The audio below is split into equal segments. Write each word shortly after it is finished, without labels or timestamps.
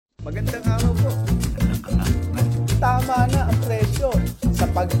Magandang araw po. Tama na ang presyo sa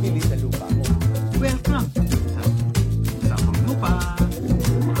pagbili sa lupa mo. Welcome sa Usapang Lupa.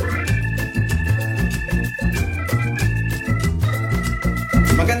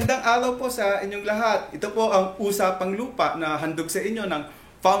 Magandang araw po sa inyong lahat. Ito po ang Usapang Lupa na handog sa inyo ng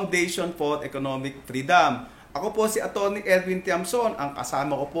Foundation for Economic Freedom. Ako po si Atty. Erwin Tiamson. Ang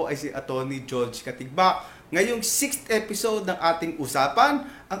kasama ko po ay si Atty. George Katigbak. Ngayong 6th episode ng ating usapan,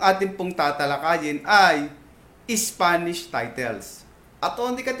 ang ating pong tatalakayin ay Spanish titles.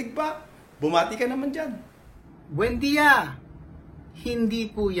 Atty. Katigbak, bumati ka naman dyan. Buen dia! Hindi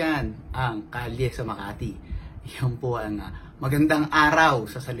po yan ang kalye sa Makati. Yan po ang magandang araw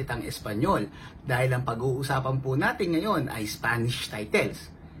sa salitang Espanyol dahil ang pag-uusapan po natin ngayon ay Spanish titles.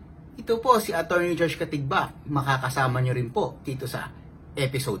 Ito po si Atty. George Katigbak. Makakasama nyo rin po dito sa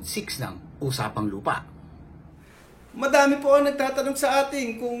episode 6 ng Usapang Lupa. Madami po ang nagtatanong sa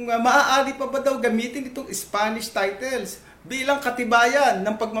atin kung maaari pa ba daw gamitin itong Spanish titles bilang katibayan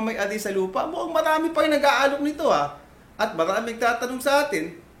ng pagmamay-ari sa lupa. Mukhang marami pa yung nag-aalok nito At marami nagtatanong sa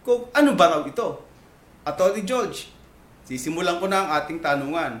atin kung ano ba raw ito. Atty. George, sisimulan ko na ang ating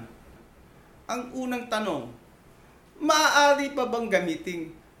tanungan. Ang unang tanong, maaari pa bang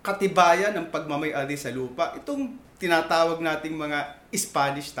gamitin katibayan ng pagmamay-ari sa lupa itong tinatawag nating mga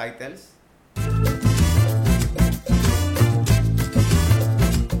Spanish titles?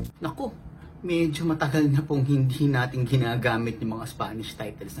 Naku, medyo matagal na pong hindi natin ginagamit yung mga Spanish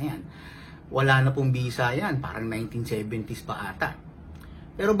titles na yan. Wala na pong bisa yan, parang 1970s pa ata.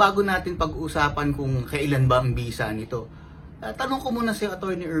 Pero bago natin pag-usapan kung kailan ba ang bisa nito, tanong ko muna si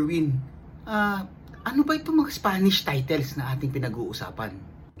Atty. Erwin, ano ba itong mga Spanish titles na ating pinag-uusapan?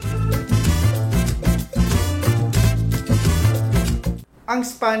 Ang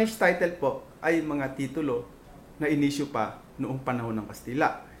Spanish title po ay mga titulo na inisyu pa noong panahon ng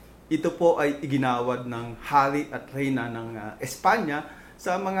Kastila. Ito po ay iginawad ng hari at reyna ng Espanya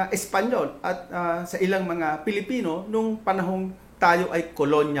sa mga Espanyol at sa ilang mga Pilipino nung panahong tayo ay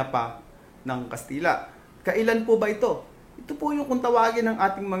kolonya pa ng Kastila. Kailan po ba ito? Ito po yung kung tawagin ng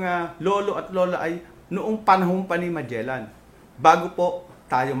ating mga lolo at lola ay noong panahon pa ni Magellan. Bago po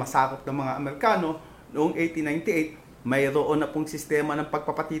tayo masakop ng mga Amerikano, noong 1898, mayroon na pong sistema ng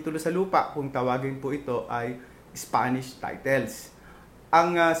pagpapatitulo sa lupa. Kung tawagin po ito ay Spanish titles.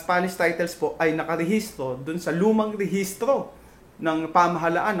 Ang Spanish titles po ay nakarehistro dun sa lumang rehistro ng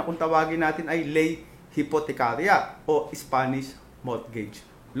pamahalaan na kung tawagin natin ay ley hypothecaria o Spanish mortgage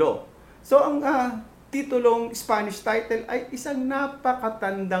law. So ang titulong Spanish title ay isang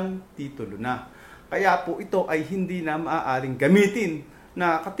napakatandang titulo na. Kaya po ito ay hindi na maaaring gamitin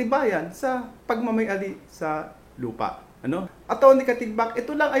na katibayan sa pagmamay-ari sa lupa. Atty. Katigbak,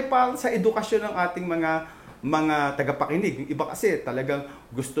 ito lang ay para sa edukasyon ng ating mga tagapakinig. Yung iba kasi talagang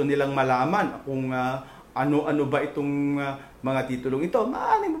gusto nilang malaman kung ano-ano ba itong mga titulong ito.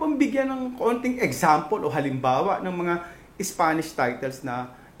 Maaari mo bang bigyan ng konting example o halimbawa ng mga Spanish titles na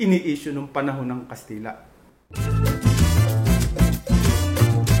ini-issue noong panahon ng Kastila?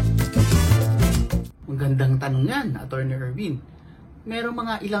 Magandang tanong yan, Atty. Erwin. Merong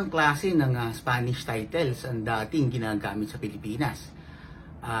mga ilang klase ng Spanish titles ang dating ginagamit sa Pilipinas.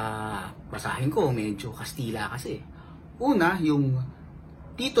 Basahin ko, medyo Kastila kasi. Una, yung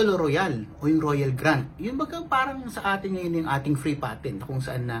titulo royal o yung royal grant. Yun baga parang sa atin ngayon yung ating free patent kung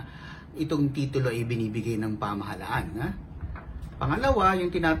saan na itong titulo ay binibigay ng pamahalaan. Pangalawa, yung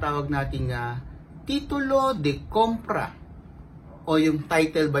tinatawag nating titulo de compra o yung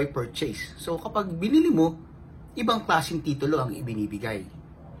title by purchase. So kapag binili mo, ibang klaseng titulo ang ibinibigay.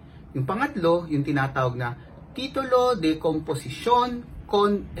 Yung pangatlo, yung tinatawag na titulo de composición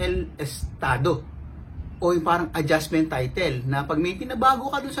con el estado o yung parang adjustment title na pag may pinabago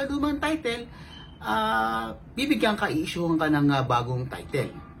ka dun sa lumang title, bibigyan ka, i-issuehan ka ng bagong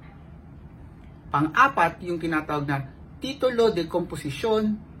title. Pang-apat, yung tinatawag na titulo de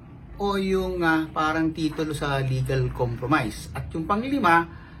composición o yung parang titulo sa legal compromise. At yung panglima,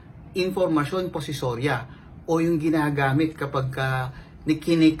 informasyon posesorya o yung ginagamit kapag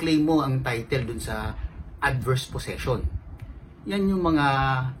kiniklaim mo ang title dun sa adverse possession. Yan yung mga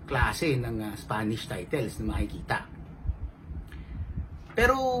klase ng Spanish titles na makikita.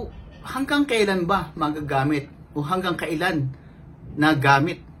 Pero hanggang kailan ba magagamit o hanggang kailan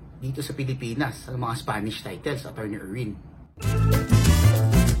nagamit dito sa Pilipinas ang mga Spanish titles, Atty. Erwin?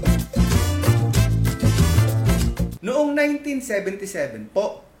 Noong 1977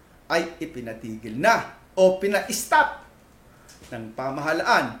 po ay ipinatigil na o pina-stop ng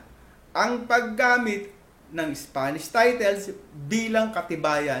pamahalaan ang paggamit ng Spanish titles bilang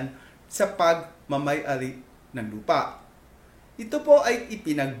katibayan sa pagmamay-ari ng lupa. Ito po ay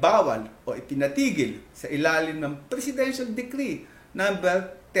ipinagbawal o ipinatigil sa ilalim ng Presidential Decree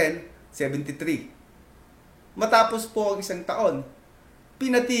number 1073. Matapos po ang isang taon,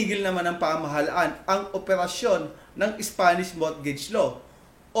 pinatigil naman ng pamahalaan ang operasyon ng Spanish Mortgage Law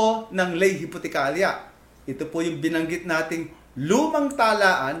o ng Ley Hipotekarya. Ito po yung binanggit nating lumang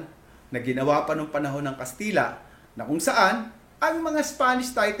talaan na ginawa pa noong panahon ng Kastila na kung saan ang mga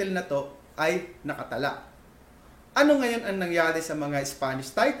Spanish title na to ay nakatala. Ano ngayon ang nangyari sa mga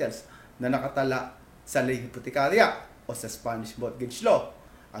Spanish titles na nakatala sa Ley Hipotekarya o sa Spanish Mortgage Law?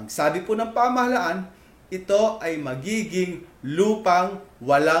 Ang sabi po ng pamahalaan, ito ay magiging lupang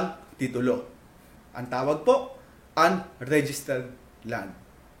walang titulo. Ang tawag po, unregistered land.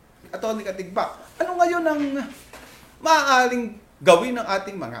 Atty. Katigbak, ano ngayon ang maaaring gawin ng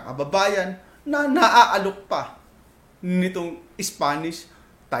ating mga kababayan na naaalok pa nitong Spanish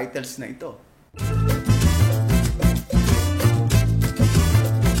titles na ito?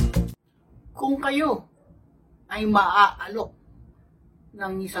 Kung kayo ay maaalok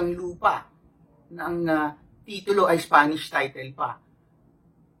ng isang lupa na ang titulo ay Spanish title pa,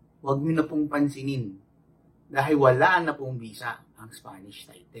 huwag nyo na pong pansinin dahil wala na pong visa ang Spanish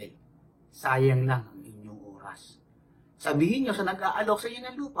title. Sayang lang ang inyong oras. Sabihin nyo sa nag-aalok sa inyo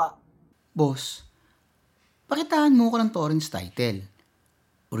ng lupa, Boss, pakitaan mo ko ng Torrens title,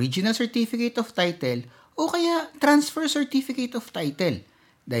 original certificate of title o kaya transfer certificate of title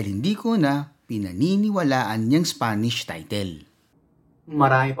dahil hindi ko na pinaniniwalaan niyang Spanish title.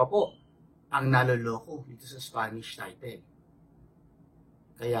 marami pa po ang naloloko dito sa Spanish title.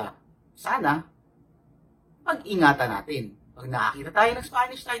 Kaya, sana, pag-ingatan natin. Pag nakakita tayo ng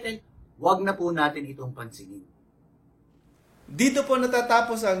Spanish title, huwag na po natin itong pansinin. Dito po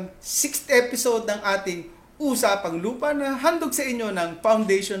natatapos ang 6th episode ng ating Usapang Lupa na handog sa inyo ng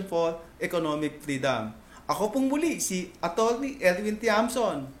Foundation for Economic Freedom. Ako pong muli si Atty. Erwin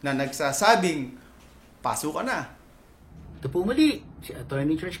Tiamson na nagsasabing, pasok ka na. Ito po muli, si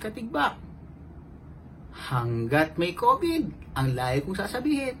Atty. Church Katigbak. Hanggat may COVID, ang layo kong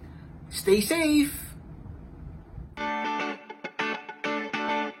sasabihin, stay safe!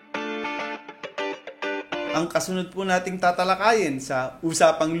 Ang kasunod po nating tatalakayin sa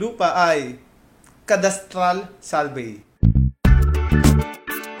Usapang Lupa ay Cadastral Survey.